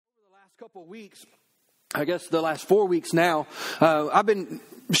last couple of weeks, I guess the last 4 weeks now, I've been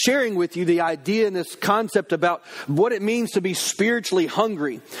sharing with you the idea and this concept about what it means to be spiritually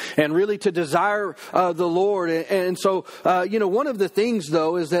hungry and really to desire the Lord. And so, one of the things,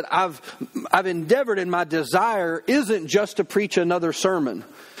 though, is that I've endeavored in my desire isn't just to preach another sermon.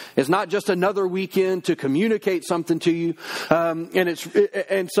 It's not just another weekend to communicate something to you. I've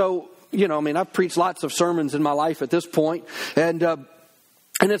preached lots of sermons in my life at this point, and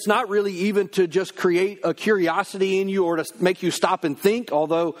it's not really even to just create a curiosity in you or to make you stop and think,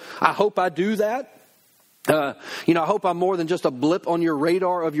 although I hope I do that. I hope I'm more than just a blip on your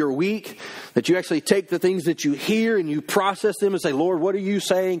radar of your week, that you actually take the things that you hear and you process them and say, Lord, what are you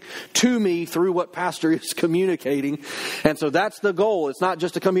saying to me through what Pastor is communicating? And so that's the goal. It's not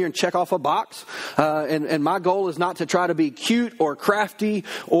just to come here and check off a box. And my goal is not to try to be cute or crafty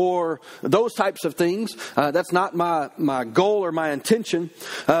or those types of things. That's not my goal or my intention.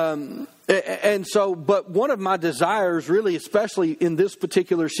 But one of my desires, really, especially in this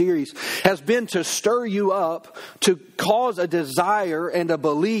particular series, has been to stir you up, to cause a desire and a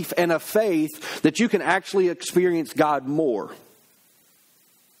belief and a faith that you can actually experience God more.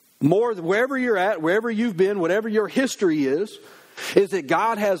 More, wherever you're at, wherever you've been, whatever your history is that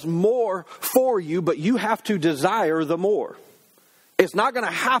God has more for you, but you have to desire the more. It's not going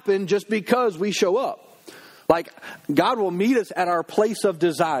to happen just because we show up. Like, God will meet us at our place of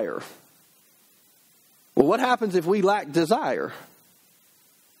desire. Well, what happens if we lack desire?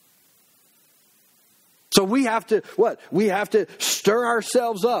 So we have to, We have to stir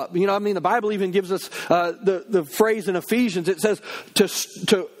ourselves up. The Bible even gives us the phrase in Ephesians. It says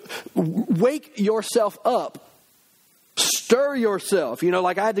to wake yourself up. Stir yourself.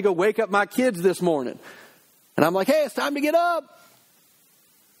 Like I had to go wake up my kids this morning. And I'm like, hey, it's time to get up.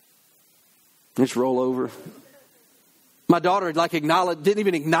 Just roll over. My daughter didn't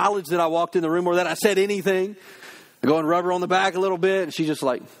even acknowledge that I walked in the room or that I said anything. I go and rub her on the back a little bit, and she's just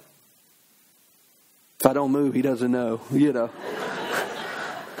like, if I don't move, he doesn't know,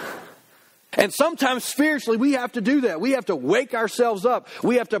 And sometimes spiritually, we have to do that. We have to wake ourselves up.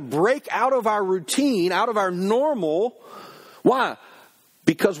 We have to break out of our routine, out of our normal. Why?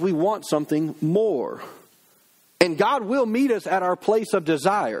 Because we want something more. And God will meet us at our place of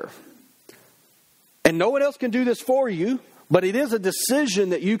desire. And no one else can do this for you, but it is a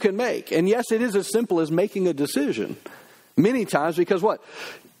decision that you can make. And yes, it is as simple as making a decision. Many times, because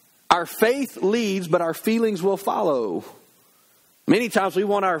our faith leads, but our feelings will follow. Many times we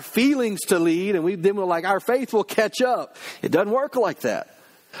want our feelings to lead, and then we're like, our faith will catch up. It doesn't work like that.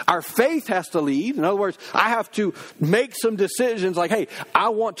 Our faith has to lead. In other words, I have to make some decisions like, hey, I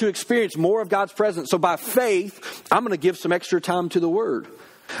want to experience more of God's presence. So by faith, I'm going to give some extra time to the Word.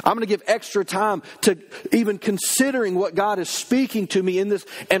 I'm going to give extra time to even considering what God is speaking to me in this.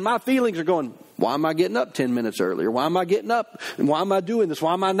 And my feelings are going, why am I getting up 10 minutes earlier? Why am I getting up? And why am I doing this?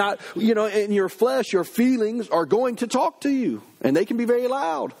 Why am I not? In your flesh, your feelings are going to talk to you. And they can be very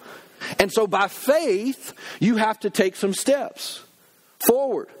loud. And so by faith, you have to take some steps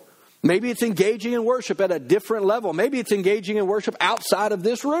forward. Maybe it's engaging in worship at a different level. Maybe it's engaging in worship outside of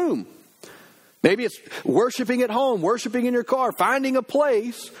this room. Maybe it's worshiping at home, worshiping in your car, finding a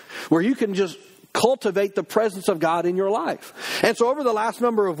place where you can just cultivate the presence of God in your life. And so over the last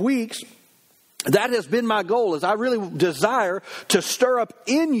number of weeks, that has been my goal, is I really desire to stir up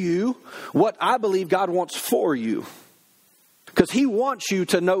in you what I believe God wants for you. Because He wants you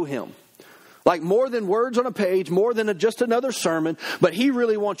to know Him. Like more than words on a page, more than just another sermon, but He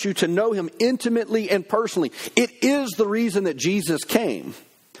really wants you to know Him intimately and personally. It is the reason that Jesus came.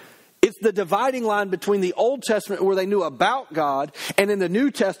 It's the dividing line between the Old Testament where they knew about God and in the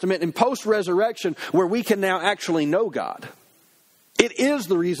New Testament and post-resurrection where we can now actually know God. It is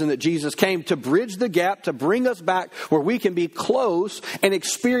the reason that Jesus came, to bridge the gap, to bring us back where we can be close and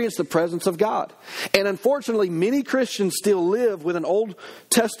experience the presence of God. And unfortunately, many Christians still live with an Old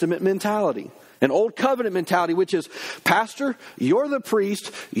Testament mentality. An old covenant mentality, which is, Pastor, you're the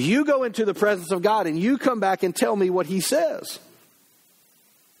priest, you go into the presence of God and you come back and tell me what He says.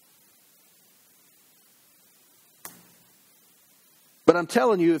 But I'm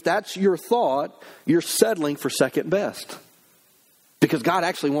telling you, if that's your thought, you're settling for second best. Because God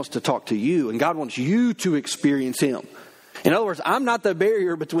actually wants to talk to you, and God wants you to experience Him. In other words, I'm not the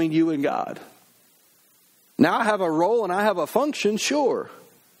barrier between you and God. Now I have a role and I have a function, sure.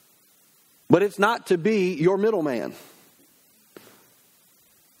 But it's not to be your middleman.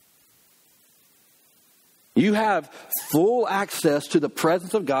 You have full access to the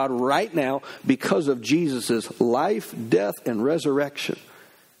presence of God right now because of Jesus' life, death, and resurrection.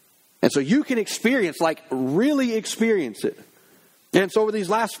 And so you can experience, really experience it. And so over these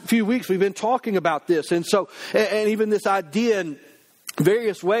last few weeks, we've been talking about this. And so, and even this idea in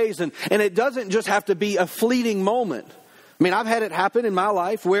various ways. And it doesn't just have to be a fleeting moment. I mean, I've had it happen in my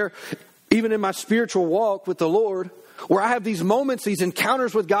life where, even in my spiritual walk with the Lord, where I have these moments, these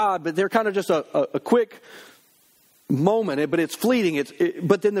encounters with God, but they're kind of just a quick moment, but it's fleeting.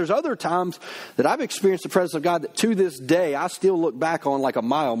 But then there's other times that I've experienced the presence of God that to this day, I still look back on like a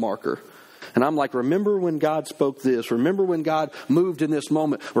mile marker. And I'm like, remember when God spoke this? Remember when God moved in this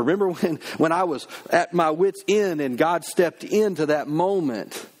moment? Remember when I was at my wit's end and God stepped into that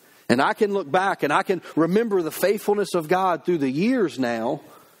moment? And I can look back and I can remember the faithfulness of God through the years now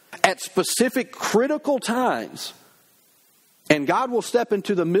at specific critical times. And God will step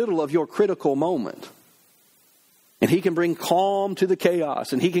into the middle of your critical moment. And He can bring calm to the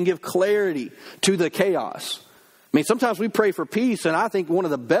chaos. And He can give clarity to the chaos. I mean, sometimes we pray for peace, and I think one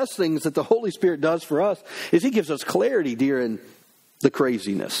of the best things that the Holy Spirit does for us is He gives us clarity during the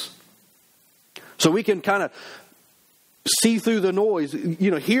craziness. So we can kind of see through the noise,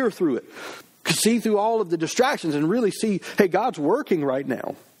 hear through it, see through all of the distractions and really see, hey, God's working right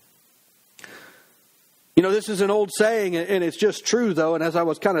now. This is an old saying, and it's just true, though. And as I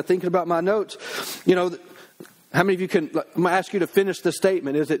was kind of thinking about my notes, how many of you I'm going to ask you to finish the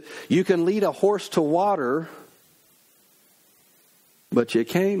statement. Is it, you can lead a horse to water, but you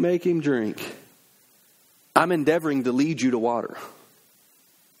can't make him drink. I'm endeavoring to lead you to water.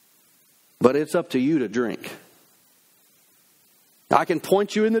 But it's up to you to drink. I can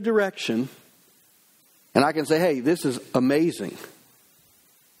point you in the direction. And I can say, hey, this is amazing.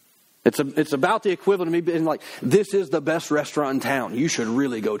 It's about the equivalent of me being like, this is the best restaurant in town. You should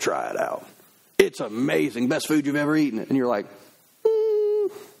really go try it out. It's amazing. Best food you've ever eaten. And you're like,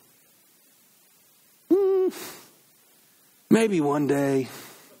 maybe one day.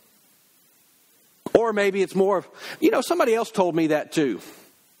 Or maybe it's more of, somebody else told me that too.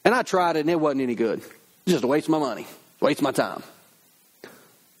 And I tried it and it wasn't any good. It's just a waste of my money. Waste of my time.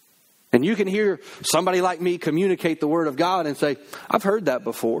 And you can hear somebody like me communicate the Word of God and say, I've heard that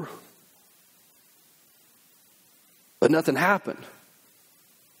before. But nothing happened.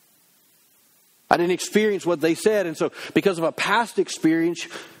 I didn't experience what they said. And so because of a past experience,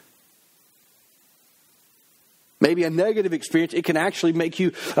 maybe a negative experience, it can actually make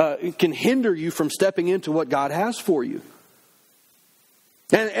you, it can hinder you from stepping into what God has for you.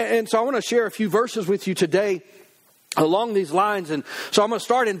 And so I want to share a few verses with you today along these lines. And so I'm going to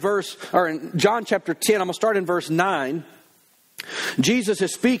start in John chapter 10. I'm going to start in verse 9. Jesus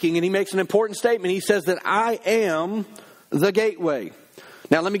is speaking and He makes an important statement. He says that I am the gateway.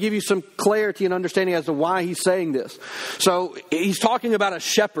 Now, let me give you some clarity and understanding as to why He's saying this. So He's talking about a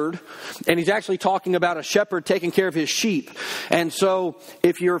shepherd, and He's actually talking about a shepherd taking care of his sheep. And so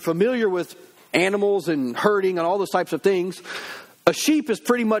if you're familiar with animals and herding and all those types of things, a sheep is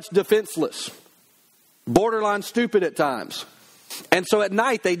pretty much defenseless, borderline stupid at times. And so at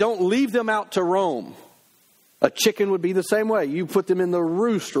night, they don't leave them out to roam. A chicken would be the same way. You put them in the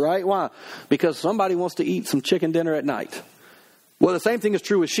roost, right? Why? Because somebody wants to eat some chicken dinner at night. Well, the same thing is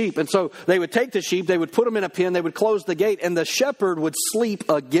true with sheep. And so they would take the sheep, they would put them in a pen, they would close the gate, and the shepherd would sleep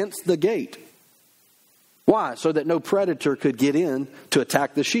against the gate. Why? So that no predator could get in to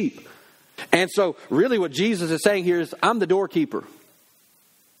attack the sheep. And so really what Jesus is saying here is, I'm the doorkeeper.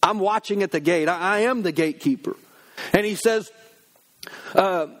 I'm watching at the gate. I am the gatekeeper. And He says,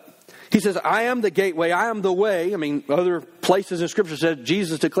 I am the gateway. I am the way. I mean, other places in Scripture said,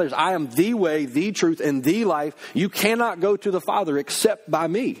 Jesus declares, I am the way, the truth, and the life. You cannot go to the Father except by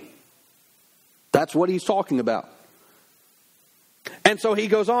me. That's what He's talking about. And so He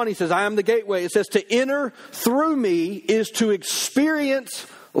goes on, He says, I am the gateway. It says to enter through me is to experience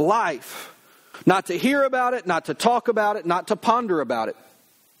life. Not to hear about it, not to talk about it, not to ponder about it.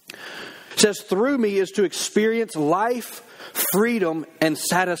 It says through me is to experience life, freedom, and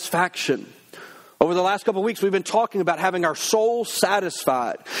satisfaction. Over the last couple of weeks, we've been talking about having our soul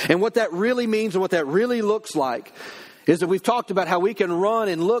satisfied. And what that really means and what that really looks like is that we've talked about how we can run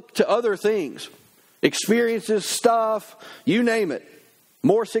and look to other things. Experiences, stuff, you name it.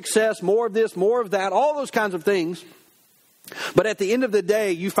 More success, more of this, more of that, all those kinds of things. But at the end of the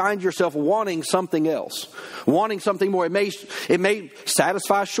day, you find yourself wanting something else. Wanting something more. It may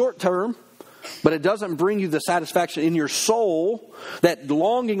satisfy short term, but it doesn't bring you the satisfaction in your soul, that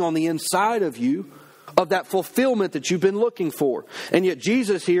longing on the inside of you, of that fulfillment that you've been looking for. And yet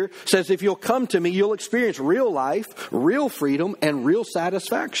Jesus here says, if you'll come to me, you'll experience real life, real freedom, and real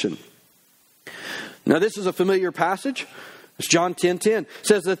satisfaction. Now this is a familiar passage It's John 10:10. It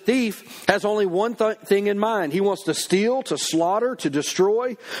says the thief has only one thing in mind. He wants to steal, to slaughter, to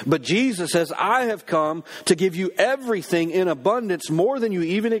destroy. But Jesus says, I have come to give you everything in abundance, more than you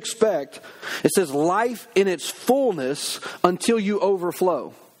even expect. It says life in its fullness until you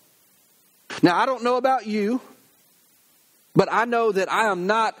overflow. Now, I don't know about you, but I know that I am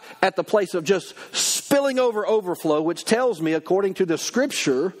not at the place of just spilling over overflow, which tells me, according to the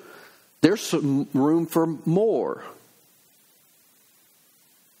Scripture, there's some room for more.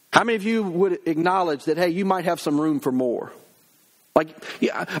 How many of you would acknowledge that, hey, you might have some room for more? Like,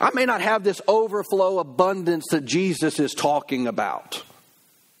 yeah, I may not have this overflow abundance that Jesus is talking about.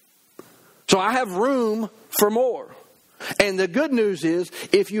 So I have room for more. And the good news is,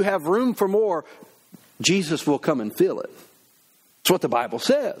 if you have room for more, Jesus will come and fill it. That's what the Bible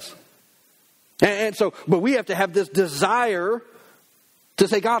says. And so, but we have to have this desire to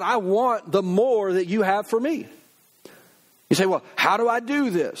say, God, I want the more that you have for me. You say, well, how do I do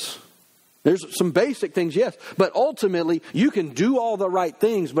this? There's some basic things, yes. But ultimately, you can do all the right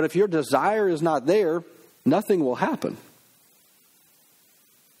things, but if your desire is not there, nothing will happen.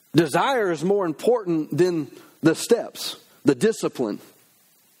 Desire is more important than the steps, the discipline.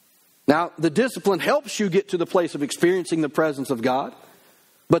 Now, the discipline helps you get to the place of experiencing the presence of God,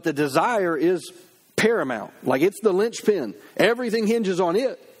 but the desire is paramount. Like, it's the linchpin. Everything hinges on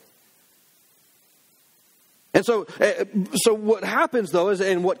it. And so what happens, though, is,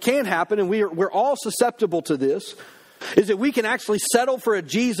 and what can happen, and we're all susceptible to this, is that we can actually settle for a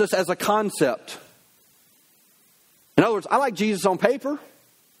Jesus as a concept. In other words, I like Jesus on paper.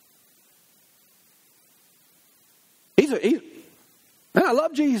 Man, I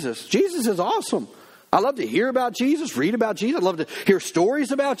love Jesus. Jesus is awesome. I love to hear about Jesus, read about Jesus. I love to hear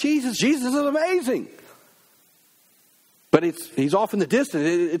stories about Jesus. Jesus is amazing. But he's off in the distance.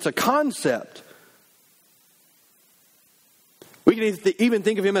 It's a concept. We can even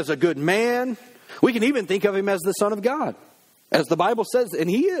think of him as a good man. We can even think of him as the Son of God, as the Bible says, and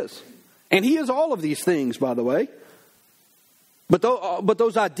he is. And he is all of these things, by the way. But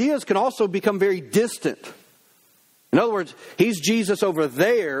those ideas can also become very distant. In other words, he's Jesus over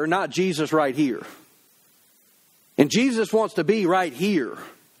there, not Jesus right here. And Jesus wants to be right here.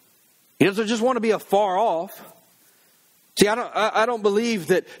 He doesn't just want to be afar off. See, I don't believe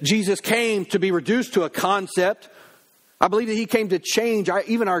that Jesus came to be reduced to a concept. I believe that he came to change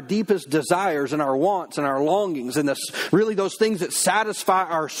even our deepest desires and our wants and our longings and really those things that satisfy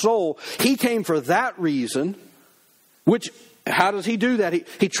our soul. He came for that reason. Which, how does he do that?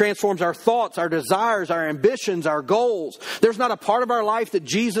 He transforms our thoughts, our desires, our ambitions, our goals. There's not a part of our life that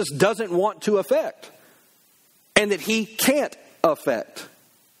Jesus doesn't want to affect and that he can't affect.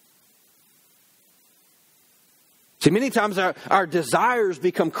 See, many times our desires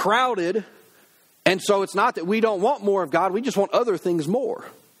become crowded. And so it's not that we don't want more of God, we just want other things more.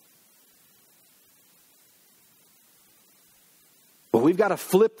 But we've got to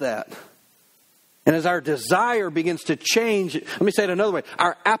flip that. And as our desire begins to change, let me say it another way,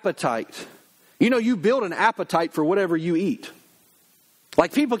 our appetite. You know, you build an appetite for whatever you eat.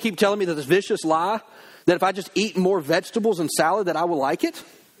 Like, people keep telling me that this vicious lie, that if I just eat more vegetables and salad that I will like it.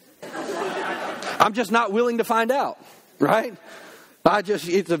 I'm just not willing to find out, right?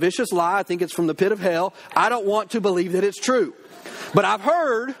 It's a vicious lie. I think it's from the pit of hell. I don't want to believe that it's true. But I've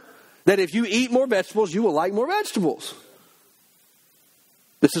heard that if you eat more vegetables, you will like more vegetables.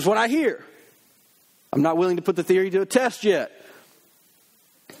 This is what I hear. I'm not willing to put the theory to a test yet.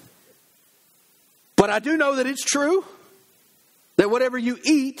 But I do know that it's true that whatever you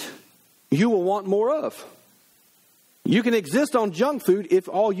eat, you will want more of. You can exist on junk food if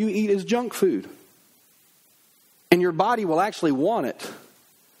all you eat is junk food. And your body will actually want it.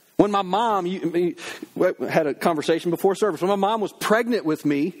 When my mom, we had a conversation before service. When my mom was pregnant with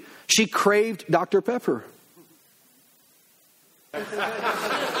me, she craved Dr. Pepper.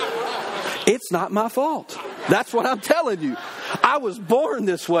 It's not my fault. That's what I'm telling you. I was born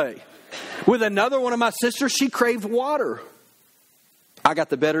this way. With another one of my sisters, she craved water. I got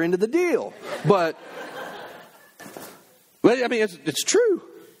the better end of the deal. But I mean, it's true.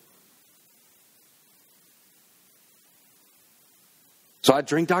 So I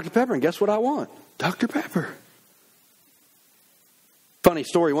drink Dr. Pepper, and guess what I want? Dr. Pepper. Funny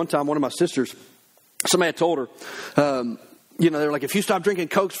story. One time, one of my sisters, somebody had told her, they're like, if you stop drinking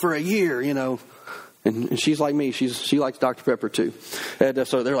Cokes for a year, and she's like me, she likes Dr. Pepper too. And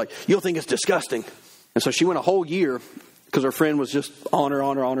so they're like, you'll think it's disgusting. And so she went a whole year because her friend was just on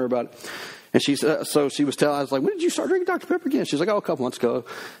her about it. And so she was telling, I was like, when did you start drinking Dr. Pepper again? She's like, a couple months ago.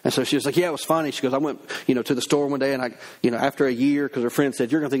 And so she was like, yeah, it was funny. She goes, I went, to the store one day, and after a year, because her friend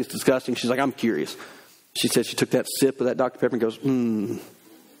said, you're going to think it's disgusting. She's like, I'm curious. She said she took that sip of that Dr. Pepper and goes,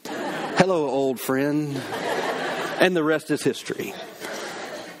 hello, old friend. And the rest is history.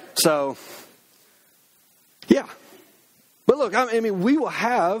 So, yeah. But look, I mean, we will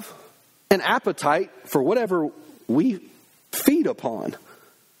have an appetite for whatever we feed upon.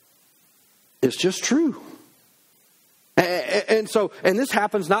 It's just true. And this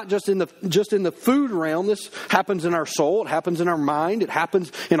happens not just in the food realm. This happens in our soul. It happens in our mind. It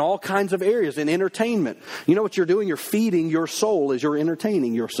happens in all kinds of areas. In entertainment, you know what you're doing? You're feeding your soul as you're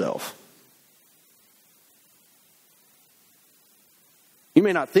entertaining yourself. You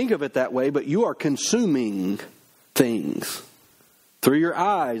may not think of it that way, but you are consuming things through your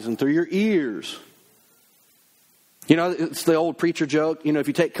eyes and through your ears. You know, it's the old preacher joke. You know, if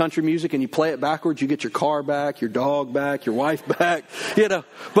you take country music and you play it backwards, you get your car back, your dog back, your wife back. You know,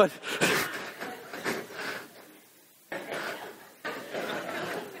 but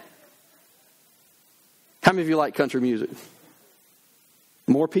how many of you like country music?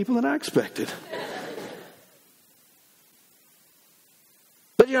 More people than I expected.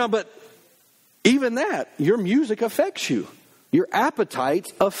 But even that, your music affects you. Your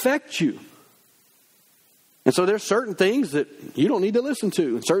appetites affect you. And so there's certain things that you don't need to listen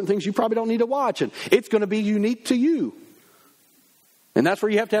to, and certain things you probably don't need to watch, and it's going to be unique to you. And that's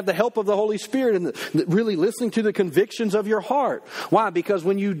where you have to have the help of the Holy Spirit and really listening to the convictions of your heart. Why? Because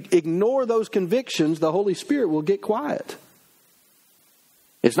when you ignore those convictions, the Holy Spirit will get quiet.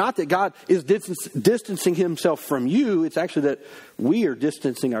 It's not that God is distancing himself from you. It's actually that we are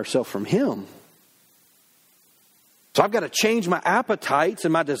distancing ourselves from him. So I've got to change my appetites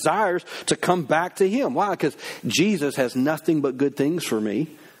and my desires to come back to him. Why? Because Jesus has nothing but good things for me.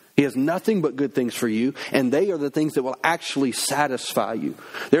 He has nothing but good things for you. And they are the things that will actually satisfy you.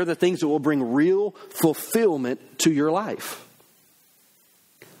 They're the things that will bring real fulfillment to your life.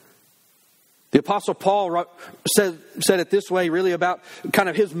 The Apostle Paul said it this way, really, about kind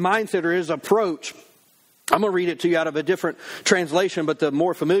of his mindset or his approach. I'm going to read it to you out of a different translation, but the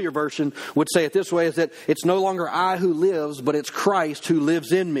more familiar version would say it this way, is that it's no longer I who lives, but it's Christ who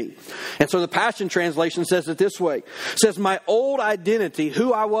lives in me. And so the Passion Translation says it this way. It says, my old identity,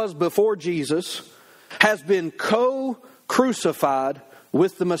 who I was before Jesus, has been co-crucified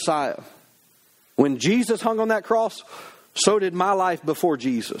with the Messiah. When Jesus hung on that cross, so did my life before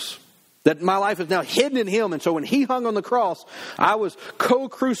Jesus. That my life is now hidden in him. And so when he hung on the cross, I was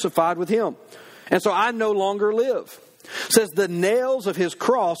co-crucified with him. And so I no longer live. It says the nails of his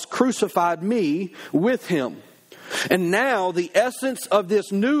cross crucified me with him. And now the essence of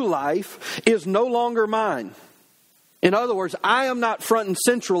this new life is no longer mine. In other words, I am not front and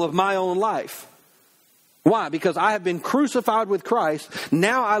central of my own life. Why? Because I have been crucified with Christ.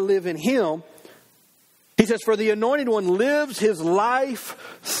 Now I live in him. He says, for the Anointed One lives his life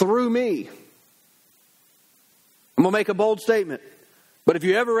through me. I'm going to make a bold statement. But if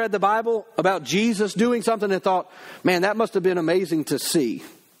you ever read the Bible about Jesus doing something and thought, man, that must have been amazing to see.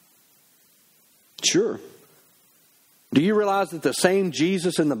 Sure. Do you realize that the same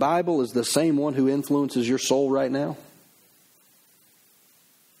Jesus in the Bible is the same one who influences your soul right now?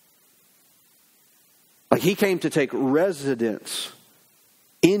 Like he came to take residence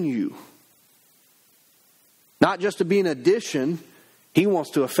in you. Not just to be an addition, he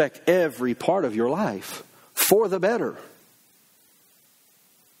wants to affect every part of your life for the better.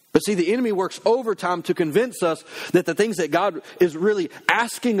 But see, the enemy works overtime to convince us that the things that God is really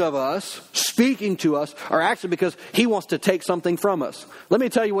asking of us, speaking to us, are actually because he wants to take something from us. Let me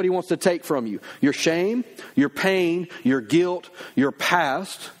tell you what he wants to take from you. Your shame, your pain, your guilt, your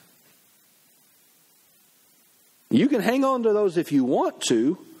past. You can hang on to those if you want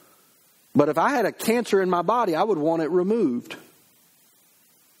to, but if I had a cancer in my body, I would want it removed.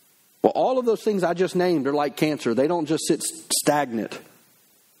 Well, all of those things I just named are like cancer. They don't just sit stagnant.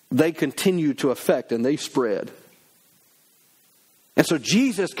 They continue to affect and they spread. And so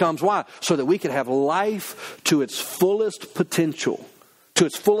Jesus comes, why? So that we can have life to its fullest potential, to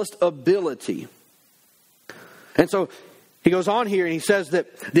its fullest ability. And so he goes on here and he says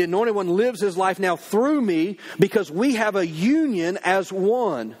that the Anointed One lives his life now through me because we have a union as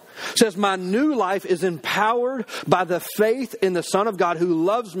one. It says, my new life is empowered by the faith in the Son of God who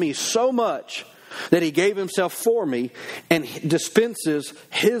loves me so much that he gave himself for me and dispenses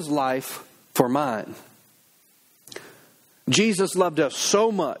his life for mine. Jesus loved us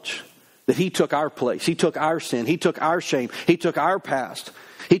so much that he took our place. He took our sin. He took our shame. He took our past.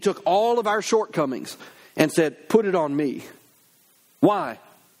 He took all of our shortcomings and said, put it on me. Why?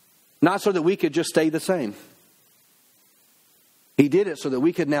 Not so that we could just stay the same. He did it so that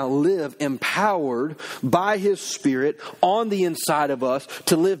we could now live empowered by his Spirit on the inside of us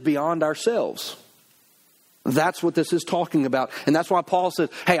to live beyond ourselves. That's what this is talking about. And that's why Paul says,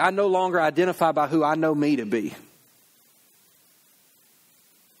 hey, I no longer identify by who I know me to be.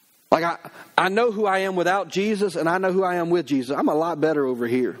 Like I know who I am without Jesus, and I know who I am with Jesus. I'm a lot better over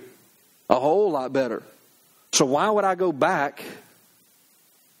here. A whole lot better. So why would I go back?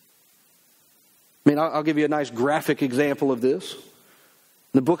 I mean, I'll give you a nice graphic example of this. In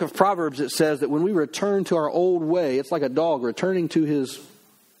the book of Proverbs, it says that when we return to our old way, it's like a dog returning to his...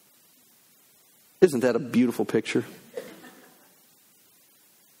 Isn't that a beautiful picture?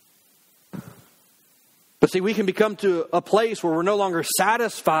 But see, we can become to a place where we're no longer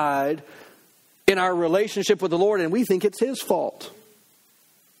satisfied in our relationship with the Lord, and we think it's His fault.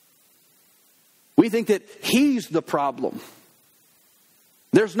 We think that He's the problem.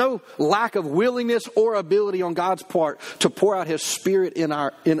 There's no lack of willingness or ability on God's part to pour out His Spirit in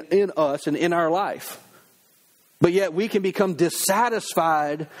us and in our life. But yet we can become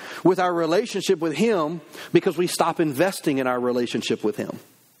dissatisfied with our relationship with Him because we stop investing in our relationship with Him.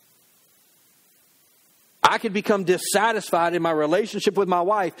 I could become dissatisfied in my relationship with my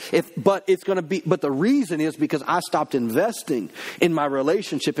wife, but the reason is because I stopped investing in my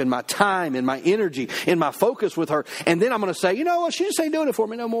relationship, in my time, in my energy, in my focus with her. And then I'm going to say, you know what, she just ain't doing it for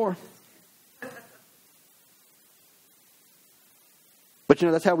me no more. But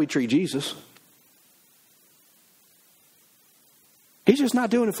that's how we treat Jesus. He's just not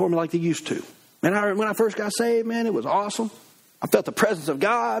doing it for me like He used to. And when I first got saved, man, it was awesome. I felt the presence of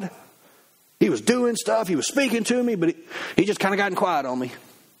God. He was doing stuff. He was speaking to me, but he just kind of gotten quiet on me.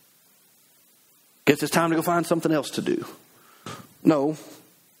 Guess it's time to go find something else to do. No,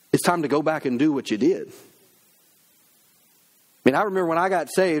 it's time to go back and do what you did. I mean, I remember when I got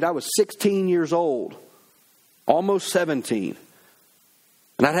saved, I was 16 years old, almost 17.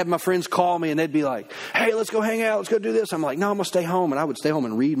 And I'd have my friends call me and they'd be like, hey, let's go hang out. Let's go do this. I'm like, no, I'm going to stay home. And I would stay home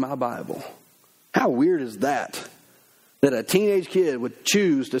and read my Bible. How weird is that? That a teenage kid would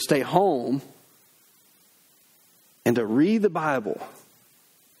choose to stay home and to read the Bible.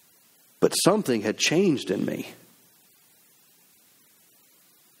 But something had changed in me.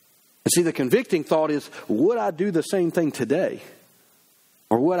 And see, the convicting thought is, would I do the same thing today?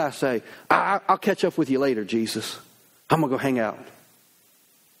 Or would I say, I'll catch up with you later, Jesus. I'm going to go hang out.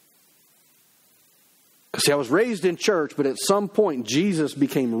 Because see, I was raised in church, but at some point, Jesus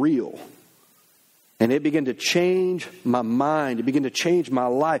became real. And it began to change my mind. It began to change my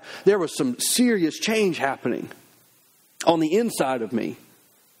life. There was some serious change happening on the inside of me.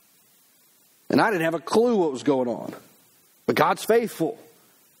 And I didn't have a clue what was going on. But God's faithful.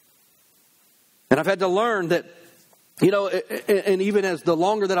 And I've had to learn that, and even as the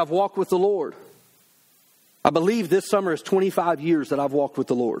longer that I've walked with the Lord, I believe this summer is 25 years that I've walked with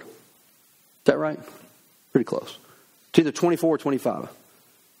the Lord. Is that right? Pretty close. It's either 24 or 25.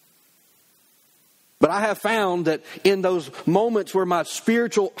 But I have found that in those moments where my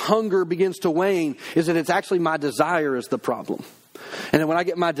spiritual hunger begins to wane, is that it's actually my desire is the problem. And then when I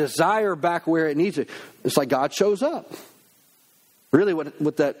get my desire back where it needs it, it's like God shows up. Really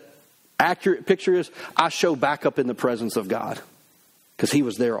what that accurate picture is, I show back up in the presence of God. Because He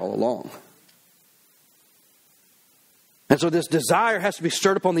was there all along. And so this desire has to be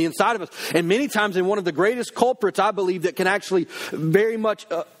stirred up on the inside of us. And many times in one of the greatest culprits, I believe, that can actually very much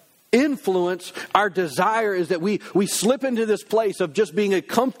influence our desire is that we slip into this place of just being a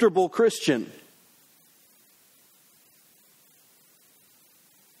comfortable Christian.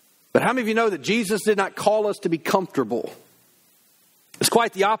 But how many of you know that Jesus did not call us to be comfortable? It's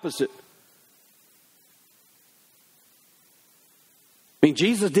quite the opposite. I mean,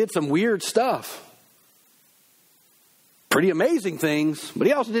 Jesus did some weird stuff. Pretty amazing things, but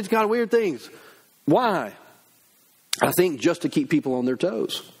He also did some kind of weird things. Why? I think just to keep people on their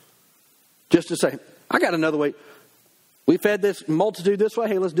toes. Just to say, I got another way. We fed this multitude this way.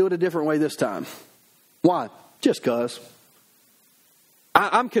 Hey, let's do it a different way this time. Why? Just because.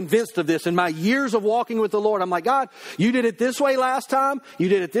 I'm convinced of this. In my years of walking with the Lord, I'm like, God, you did it this way last time. You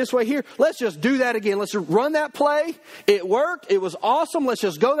did it this way here. Let's just do that again. Let's run that play. It worked. It was awesome. Let's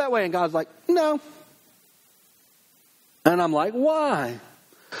just go that way. And God's like, no. And I'm like, why?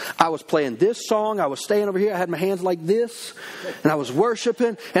 I was playing this song. I was staying over here. I had my hands like this. And I was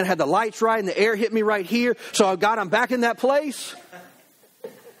worshiping. And I had the lights right. And the air hit me right here. So God, I'm back in that place.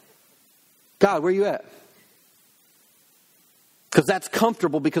 God, where you at? Because that's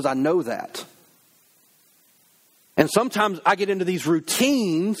comfortable because I know that. And sometimes I get into these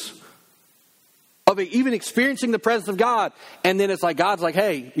routines of even experiencing the presence of God. And then it's like, God's like,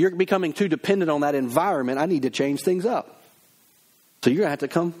 hey, you're becoming too dependent on that environment. I need to change things up. So you're going to have to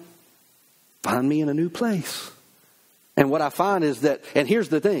come find me in a new place. And what I find is that, and here's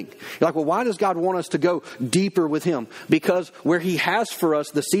the thing. You're like, well, why does God want us to go deeper with Him? Because where He has for us,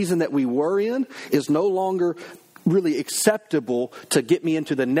 the season that we were in, is no longer really acceptable to get me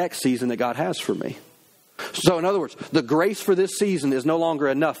into the next season that God has for me. So in other words, the grace for this season is no longer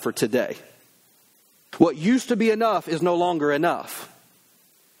enough for today. What used to be enough is no longer enough.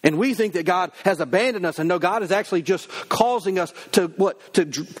 And we think that God has abandoned us, and no, God is actually just causing us to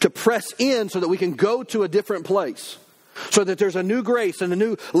press in so that we can go to a different place. So that there's a new grace and a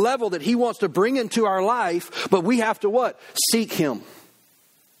new level that He wants to bring into our life, but we have to what? Seek Him.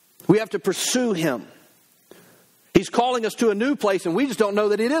 We have to pursue Him. He's calling us to a new place, and we just don't know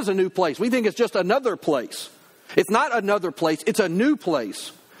that it is a new place. We think it's just another place. It's not another place. It's a new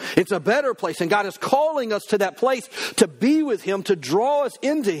place. It's a better place, and God is calling us to that place to be with Him, to draw us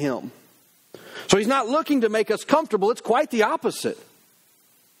into Him. So He's not looking to make us comfortable. It's quite the opposite.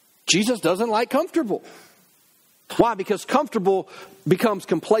 Jesus doesn't like comfortable. Why? Because comfortable becomes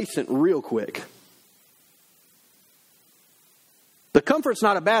complacent real quick. The comfort's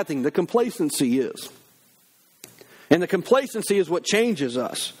not a bad thing. The complacency is. And the complacency is what changes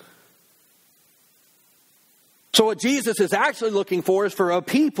us. So what Jesus is actually looking for is for a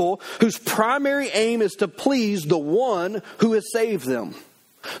people whose primary aim is to please the one who has saved them.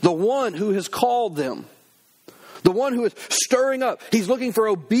 The one who has called them. The one who is stirring up. He's looking for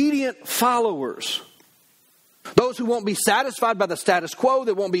obedient followers. Those who won't be satisfied by the status quo,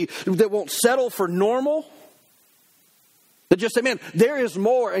 that won't settle for normal. That just say, man, there is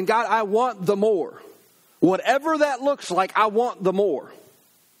more, and God, I want the more. Whatever that looks like, I want the more.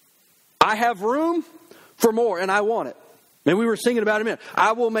 I have room for more, and I want it. And we were singing about it a minute.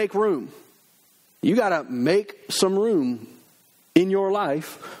 I will make room. You got to make some room in your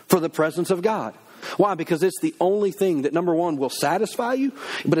life for the presence of God. Why? Because it's the only thing that, number one, will satisfy you,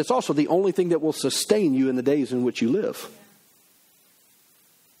 but it's also the only thing that will sustain you in the days in which you live.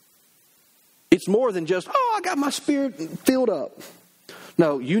 It's more than just, I got my spirit filled up.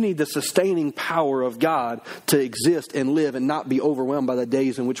 No, you need the sustaining power of God to exist and live and not be overwhelmed by the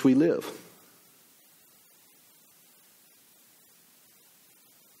days in which we live.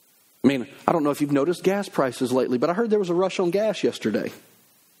 I mean, I don't know if you've noticed gas prices lately, but I heard there was a rush on gas yesterday.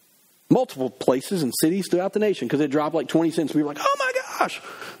 Multiple places and cities throughout the nation because it dropped like 20 cents. We were like, oh my gosh,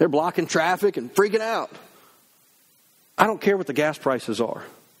 they're blocking traffic and freaking out. I don't care what the gas prices are.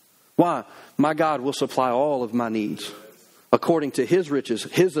 Why? My God will supply all of my needs according to His riches,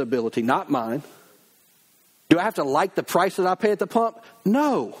 His ability, not mine. Do I have to like the price that I pay at the pump?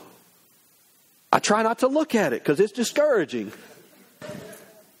 No. I try not to look at it because it's discouraging.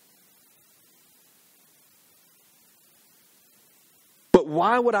 But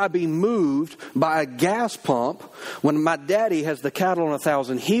why would I be moved by a gas pump when my daddy has the cattle on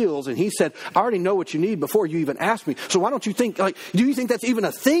 1,000 hills and he said, I already know what you need before you even ask me. So why don't you think, do you think that's even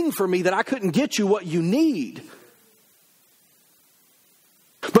a thing for me that I couldn't get you what you need?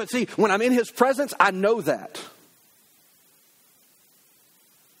 But see, when I'm in His presence, I know that.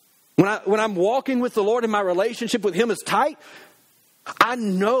 When I'm walking with the Lord and my relationship with Him is tight, I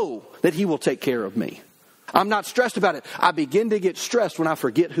know that He will take care of me. I'm not stressed about it. I begin to get stressed when I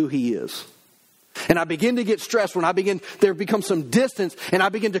forget who He is. And I begin to get stressed when there becomes some distance and I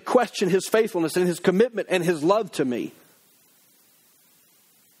begin to question His faithfulness and His commitment and His love to me.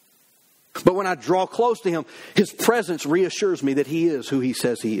 But when I draw close to Him, His presence reassures me that He is who He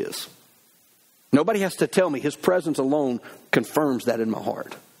says He is. Nobody has to tell me. His presence alone confirms that in my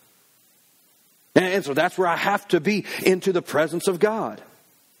heart. And so that's where I have to be, into the presence of God.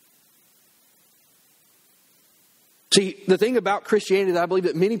 See, the thing about Christianity that I believe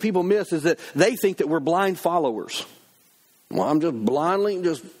that many people miss is that they think that we're blind followers. Well, I'm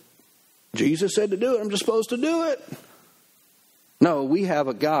just Jesus said to do it. I'm just supposed to do it. No, we have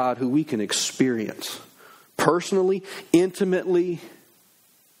a God who we can experience personally, intimately.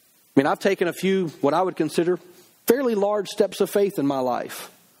 I mean, I've taken a few, what I would consider, fairly large steps of faith in my life.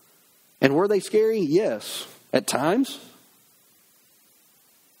 And were they scary? Yes, at times.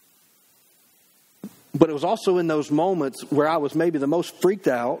 But it was also in those moments where I was maybe the most freaked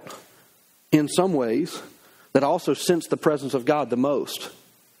out in some ways that I also sensed the presence of God the most.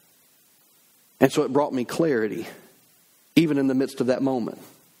 And so it brought me clarity, even in the midst of that moment.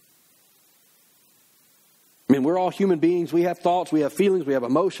 I mean, we're all human beings. We have thoughts, we have feelings, we have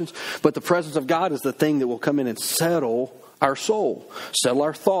emotions. But the presence of God is the thing that will come in and settle our soul, settle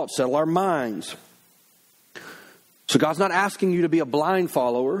our thoughts, settle our minds. So God's not asking you to be a blind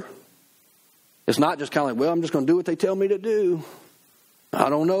follower. It's not just kind of like, well, I'm just going to do what they tell me to do. I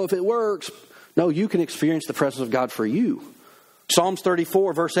don't know if it works. No, you can experience the presence of God for you. Psalms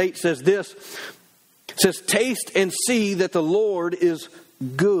 34 verse 8 says this, It says, taste and see that the Lord is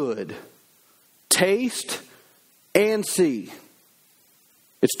good. Taste and see.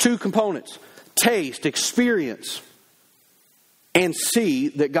 It's two components. Taste, experience, and see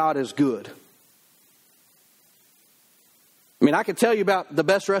that God is good. I mean, I could tell you about the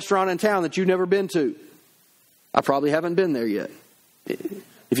best restaurant in town that you've never been to. I probably haven't been there yet.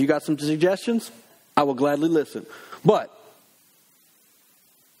 If you got some suggestions, I will gladly listen. But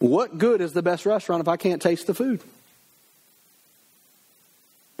what good is the best restaurant if I can't taste the food?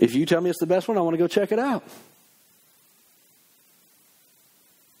 If you tell me it's the best one, I want to go check it out.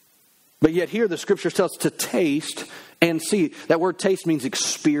 But yet here the scripture tells us to taste and see. That word taste means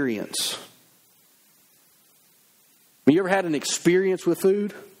experience. Have you ever had an experience with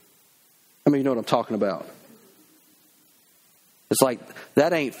food? I mean, you know what I'm talking about. It's like,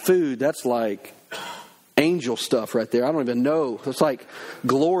 that ain't food. That's like angel stuff right there. I don't even know. It's like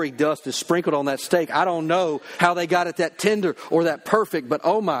glory dust is sprinkled on that steak. I don't know how they got it that tender or that perfect, but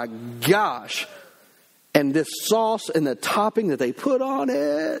oh my gosh. And this sauce and the topping that they put on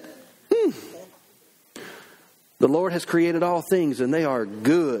it. The Lord has created all things and they are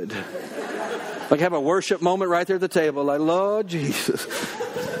good. Like have a worship moment right there at the table. Like, Lord Jesus.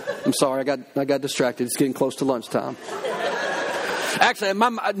 I'm sorry, I got distracted. It's getting close to lunchtime. Actually,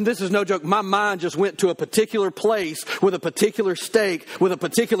 this is no joke. My mind just went to a particular place with a particular steak, with a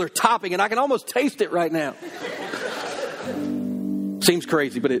particular topping, and I can almost taste it right now. Seems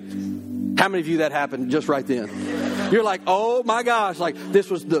crazy, but how many of you that happened just right then? You're like, oh my gosh, like this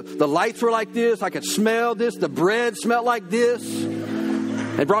was the lights were like this. I could smell this. The bread smelled like this.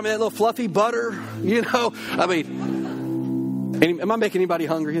 They brought me that little fluffy butter, you know. I mean, am I making anybody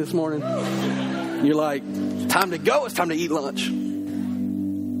hungry this morning? You're like, time to go. It's time to eat lunch.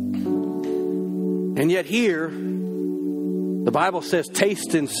 And yet here, the Bible says,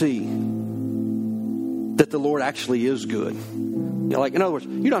 taste and see that the Lord actually is good. You know, like, in other words,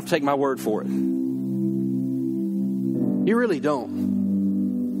 you don't have to take my word for it. You really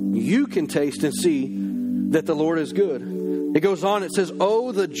don't. You can taste and see that the Lord is good. It goes on, it says,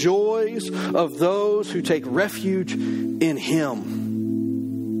 oh, the joys of those who take refuge in Him.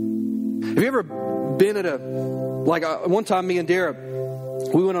 Have you ever been at one time me and Dara,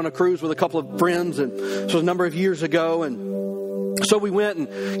 we went on a cruise with a couple of friends, and this was a number of years ago, and so we went,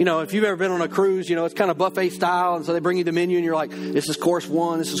 and, you know, if you've ever been on a cruise, you know, it's kind of buffet style, and so they bring you the menu, and you're like, this is course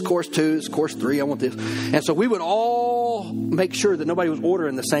 1, this is course 2, this is course 3, I want this. And so we would all make sure that nobody was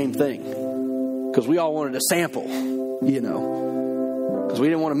ordering the same thing, because we all wanted a sample, you know, because we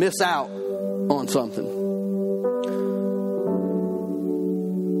didn't want to miss out on something.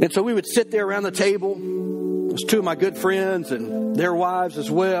 And so we would sit there around the table. It was two of my good friends and their wives as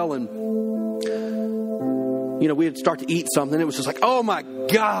well. And, you know, we'd start to eat something. It was just like, oh my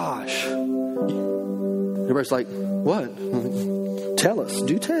gosh. Everybody's like, what? Tell us.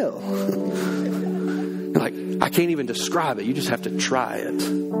 Do tell. Like, I can't even describe it. You just have to try it.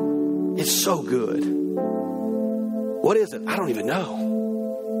 It's so good. What is it? I don't even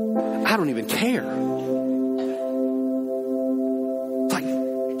know. I don't even care. It's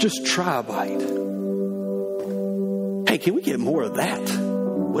like, just try a bite. Hey, can we get more of that?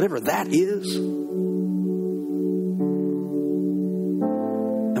 Whatever that is.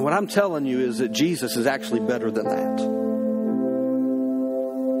 And what I'm telling you is that Jesus is actually better than that.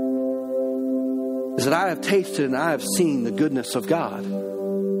 Is that I have tasted and I have seen the goodness of God.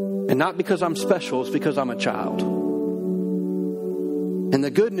 And not because I'm special, it's because I'm a child. And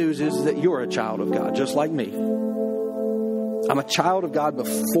the good news is that you're a child of God, just like me. I'm a child of God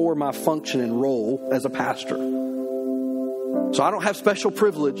before my function and role as a pastor. So I don't have special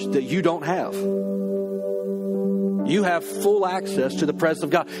privilege that you don't have. You have full access to the presence of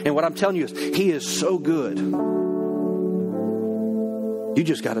God. And what I'm telling you is, He is so good. You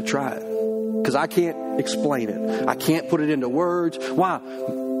just got to try it. Because I can't explain it. I can't put it into words. Why?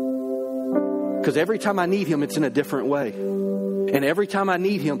 Because every time I need Him, it's in a different way. And every time I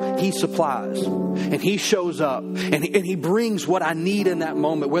need Him, He supplies. And He shows up. And He brings what I need in that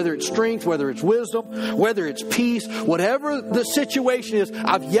moment. Whether it's strength, whether it's wisdom, whether it's peace, whatever the situation is,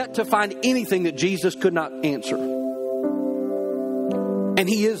 I've yet to find anything that Jesus could not answer. And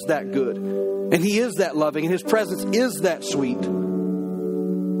He is that good. And He is that loving. And His presence is that sweet.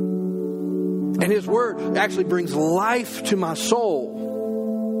 And His Word actually brings life to my soul.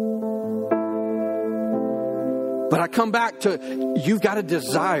 But I come back to, you've got to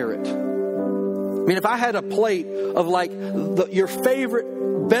desire it. I mean, if I had a plate of like your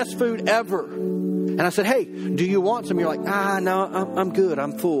favorite, best food ever, and I said, hey, do you want some? You're like, no, I'm good.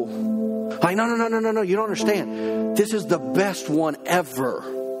 I'm full. Like, no. You don't understand. This is the best one ever.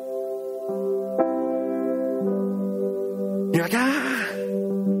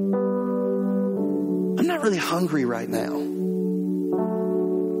 not really hungry right now.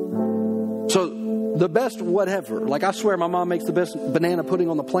 So the best whatever, like I swear my mom makes the best banana pudding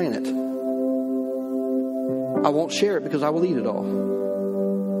on the planet. I won't share it because I will eat it all.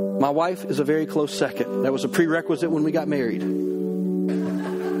 My wife is a very close second. That was a prerequisite when we got married.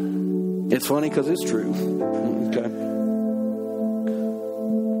 It's funny because it's true. Okay.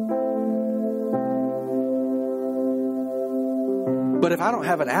 But if I don't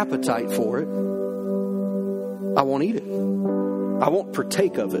have an appetite for it, I won't eat it. I won't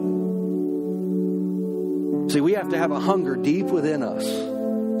partake of it. See, we have to have a hunger deep within us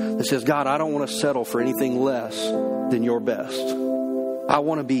that says, God, I don't want to settle for anything less than your best. I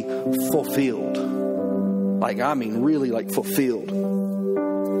want to be fulfilled. Like, I mean, really like fulfilled.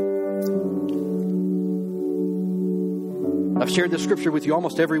 I've shared this scripture with you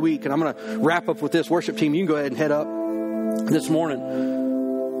almost every week, and I'm going to wrap up with this. Worship team, you can go ahead and head up this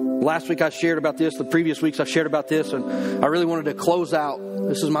morning. Last week I shared about this. The previous weeks I've shared about this, and I really wanted to close out.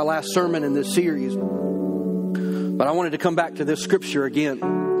 This is my last sermon in this series. But I wanted to come back to this scripture again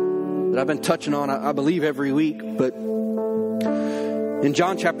that I've been touching on, I believe, every week. But in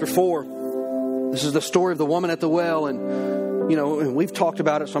John chapter 4, this is the story of the woman at the well. And, you know, and we've talked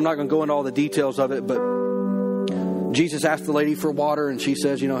about it, so I'm not going to go into all the details of it. But Jesus asked the lady for water, and she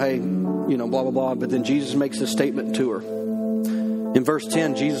says, you know, hey, you know, blah, blah, blah. But then Jesus makes a statement to her. In verse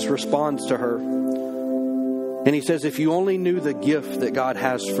 10, Jesus responds to her. And he says, if you only knew the gift that God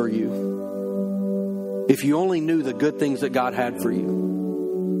has for you, if you only knew the good things that God had for you.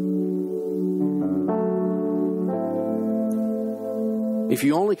 If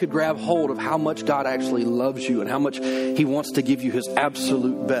you only could grab hold of how much God actually loves you and how much He wants to give you His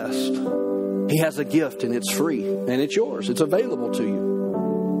absolute best. He has a gift and it's free and it's yours. It's available to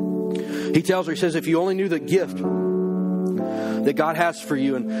you. He tells her, he says, if you only knew the gift that God has for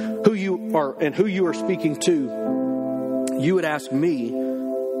you and who you are speaking to, you would ask me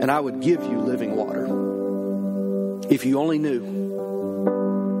and I would give you living water. If you only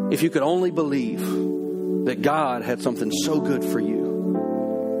knew, if you could only believe that God had something so good for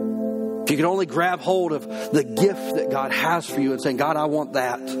you, if you could only grab hold of the gift that God has for you and saying, God, I want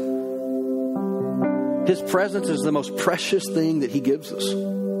that. His presence is the most precious thing that He gives us.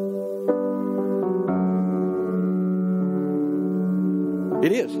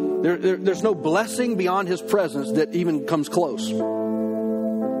 It is. There's no blessing beyond His presence that even comes close. I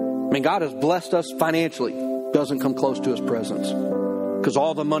mean, God has blessed us financially. Doesn't come close to His presence. Because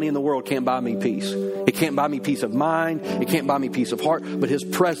all the money in the world can't buy me peace. It can't buy me peace of mind. It can't buy me peace of heart. But His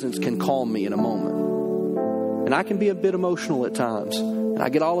presence can calm me in a moment. And I can be a bit emotional at times. And I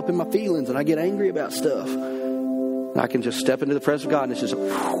get all up in my feelings and I get angry about stuff. And I can just step into the presence of God and it's just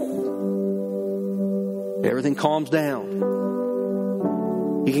everything calms down.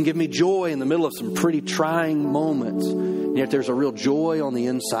 He can give me joy in the middle of some pretty trying moments. And yet there's a real joy on the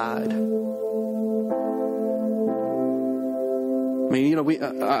inside. I mean, you know,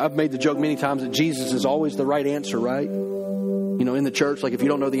 I've made the joke many times that Jesus is always the right answer, right? You know, in the church, like if you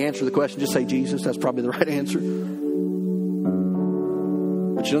don't know the answer to the question, just say Jesus. That's probably the right answer.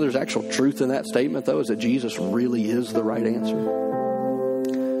 But you know, there's actual truth in that statement, though, is that Jesus really is the right answer.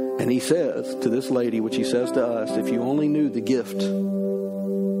 And He says to this lady, which He says to us, if you only knew the gift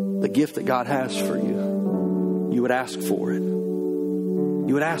that God has for you, you would ask for it.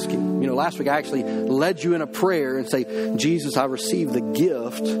 You would ask Him. You know, last week I actually led you in a prayer and say, Jesus, I receive the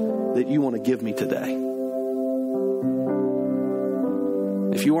gift that you want to give me today.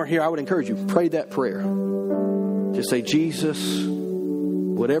 If you weren't here, I would encourage you, pray that prayer. Just say, Jesus,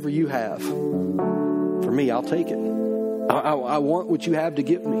 whatever you have for me, I'll take it. I want what you have to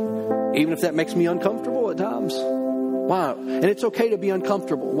give me, even if that makes me uncomfortable at times. Why? And it's okay to be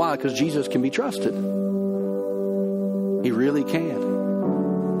uncomfortable. Why? Because Jesus can be trusted. He really can.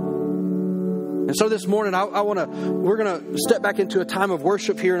 And so this morning, we're going to step back into a time of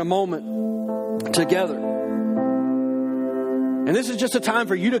worship here in a moment together. And this is just a time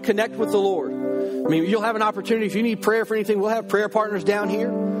for you to connect with the Lord. I mean, you'll have an opportunity. If you need prayer for anything, we'll have prayer partners down here.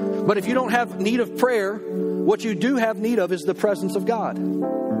 But if you don't have need of prayer, what you do have need of is the presence of God.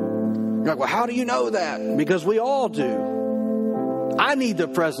 You're like, well, how do you know that? Because we all do. I need the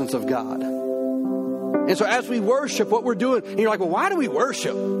presence of God. And so as we worship, what we're doing, and you're like, well, why do we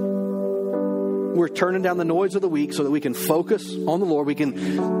worship? We're turning down the noise of the week so that we can focus on the Lord. We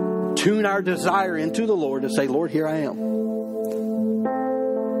can tune our desire into the Lord to say, Lord, here I am.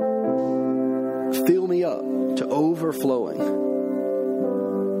 Fill me up to overflowing.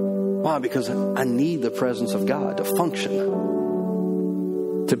 Why? Because I need the presence of God to function.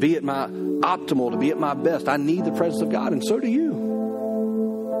 To be at my optimal, to be at my best. I need the presence of God, and so do you.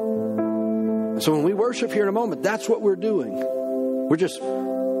 So when we worship here in a moment, that's what we're doing. We're just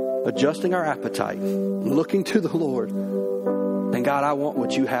adjusting our appetite, looking to the Lord. And God, I want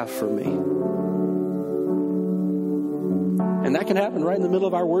what you have for me. And that can happen right in the middle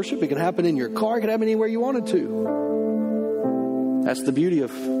of our worship. It can happen in your car. It can happen anywhere you want it to. That's the beauty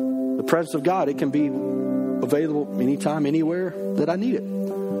of the presence of God. It can be available anytime, anywhere that I need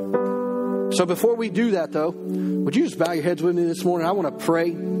it. So before we do that, though, would you just bow your heads with me this morning? I want to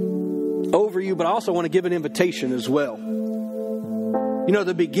pray over you, but I also want to give an invitation as well. You know,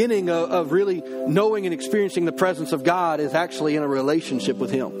 the beginning of really knowing and experiencing the presence of God is actually in a relationship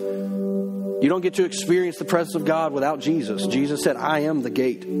with Him. You don't get to experience the presence of God without Jesus. Jesus said, I am the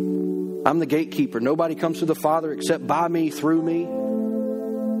gate. I'm the gatekeeper. Nobody comes to the Father except by me, through me.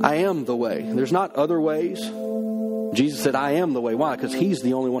 I am the way. There's not other ways. Jesus said, I am the way. Why? Because He's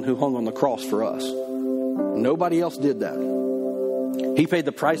the only one who hung on the cross for us. Nobody else did that. He paid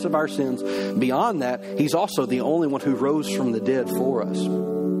the price of our sins. Beyond that, He's also the only one who rose from the dead for us.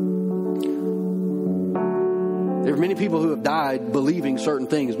 There are many people who have died believing certain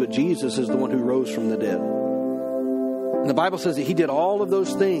things, but Jesus is the one who rose from the dead. And the Bible says that He did all of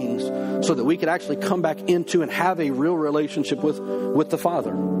those things so that we could actually come back into and have a real relationship with the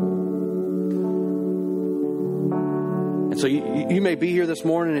Father. And so you may be here this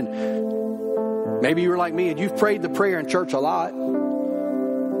morning and maybe you're like me and you've prayed the prayer in church a lot,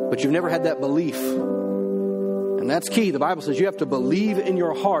 but you've never had that belief. And that's key. The Bible says you have to believe in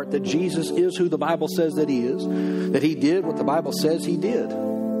your heart that Jesus is who the Bible says that He is, that He did what the Bible says He did.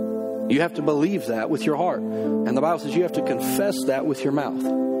 You have to believe that with your heart. And the Bible says you have to confess that with your mouth.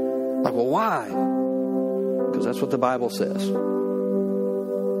 Like, well, why? Because that's what the Bible says.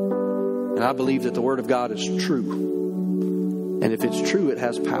 And I believe that the Word of God is true. And if it's true, it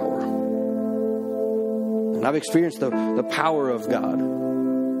has power. And I've experienced the power of God.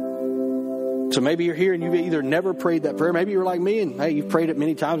 So maybe you're here and you've either never prayed that prayer. Maybe you're like me and, hey, you've prayed it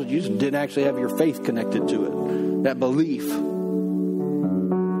many times, but you just didn't actually have your faith connected to it. That belief.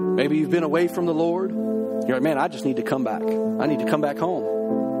 Maybe you've been away from the Lord. You're like, man, I just need to come back. I need to come back home.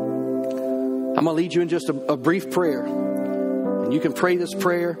 I'm going to lead you in just a brief prayer. And you can pray this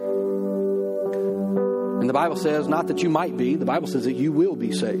prayer. And the Bible says, not that you might be, the Bible says that you will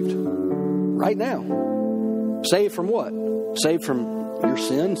be saved. Right now. Saved from what? Saved from your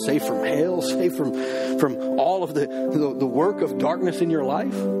sin, saved from hell, saved from all of the work of darkness in your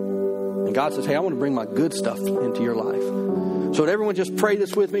life. And God says, hey, I want to bring my good stuff into your life. So would everyone just pray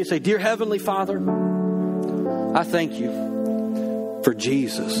this with me and say, Dear Heavenly Father, I thank you for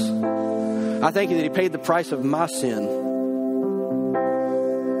Jesus. I thank you that He paid the price of my sin.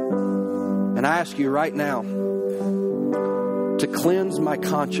 And I ask you right now to cleanse my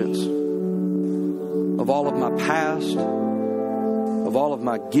conscience of all of my past, of all of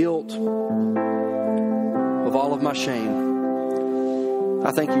my guilt, of all of my shame.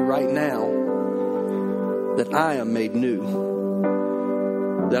 I thank you right now that I am made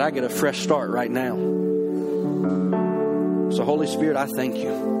new, that I get a fresh start right now. So Holy Spirit, I thank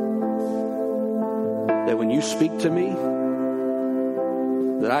you that when you speak to me,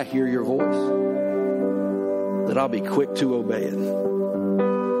 that I hear your voice, that I'll be quick to obey it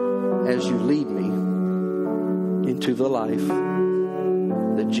as you lead me into the life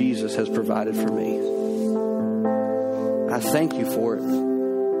that Jesus has provided for me. I thank you for it.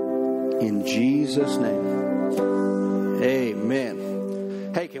 In Jesus' name.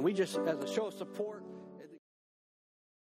 Amen. Hey, can we just, as a show of support...